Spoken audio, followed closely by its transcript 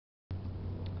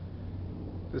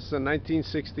This is a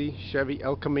 1960 Chevy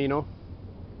El Camino.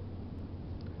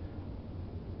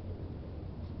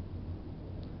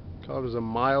 Car is a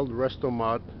mild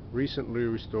Restomod, recently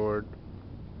restored.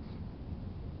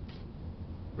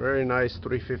 Very nice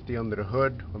 350 under the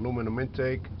hood, aluminum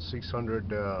intake, 600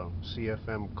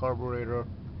 CFM carburetor,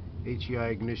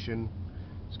 HEI ignition.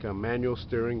 It's got manual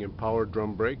steering and power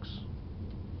drum brakes.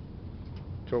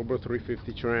 Turbo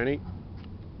 350 tranny.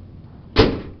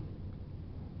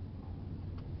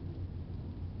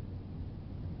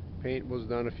 Paint was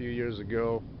done a few years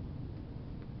ago.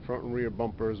 Front and rear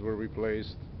bumpers were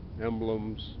replaced.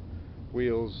 Emblems,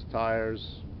 wheels,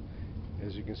 tires.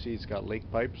 As you can see, it's got lake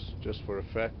pipes just for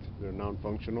effect. They're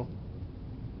non-functional.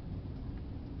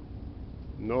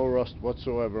 No rust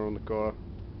whatsoever on the car.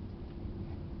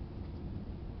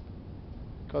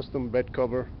 Custom bed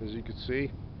cover, as you can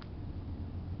see.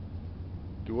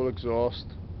 Dual exhaust.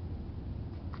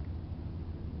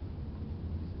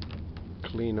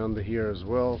 Clean under here as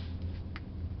well.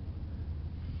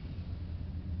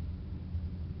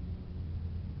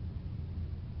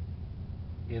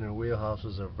 Inner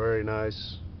wheelhouses are very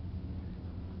nice.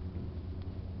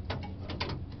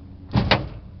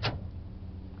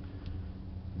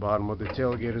 Bottom of the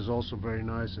tailgate is also very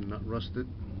nice and not rusted.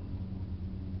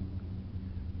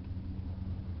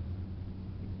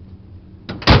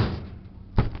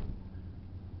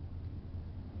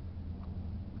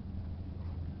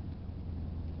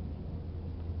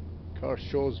 Car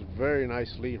shows very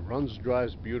nicely, runs,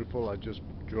 drives beautiful. I just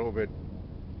drove it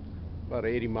about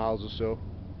 80 miles or so.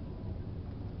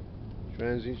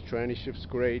 Tranny shifts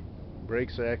great,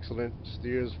 brakes are excellent,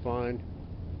 steers fine.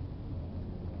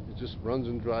 It just runs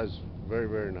and drives very,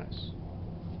 very nice.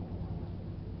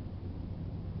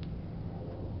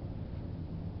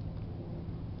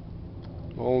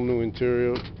 All new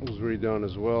interior was redone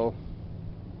as well.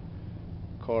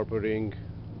 Carpeting,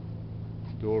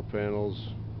 door panels,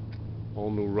 all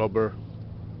new rubber.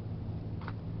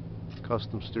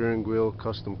 Custom steering wheel,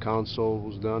 custom console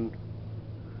was done.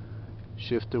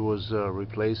 Shifter was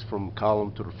replaced from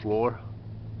column to the floor.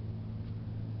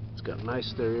 It's got a nice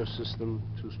stereo system,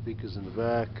 2 speakers in the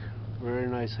back. Very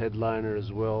nice headliner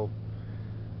as well.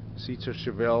 Seats are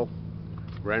Chevy,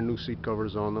 brand new seat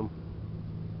covers on them.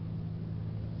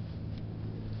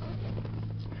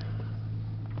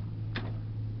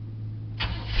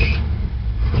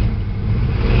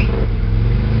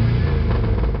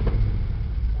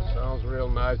 Sounds real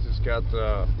nice. It's got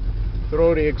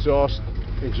throaty exhaust.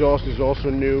 Exhaust is also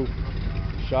new.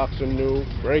 Shocks are new.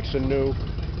 Brakes are new.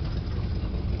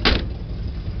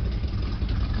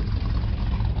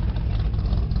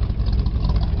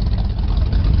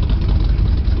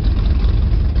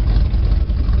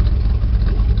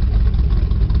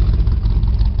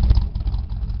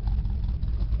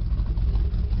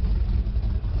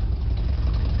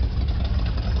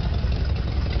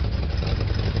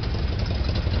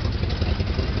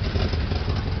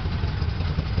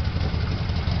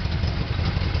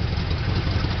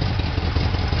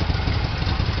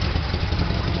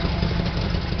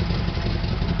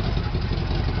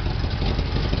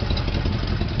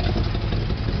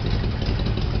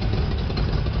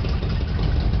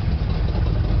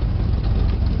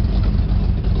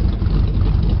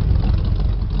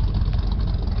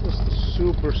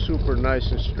 Super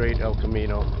nice and straight El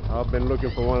Camino. I've been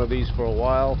looking for one of these for a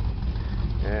while,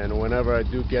 and whenever I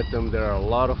do get them, they're a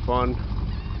lot of fun,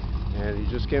 and you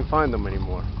just can't find them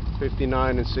anymore.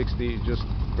 59 and 60, just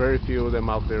very few of them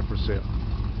out there for sale,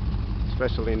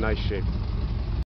 especially in nice shape.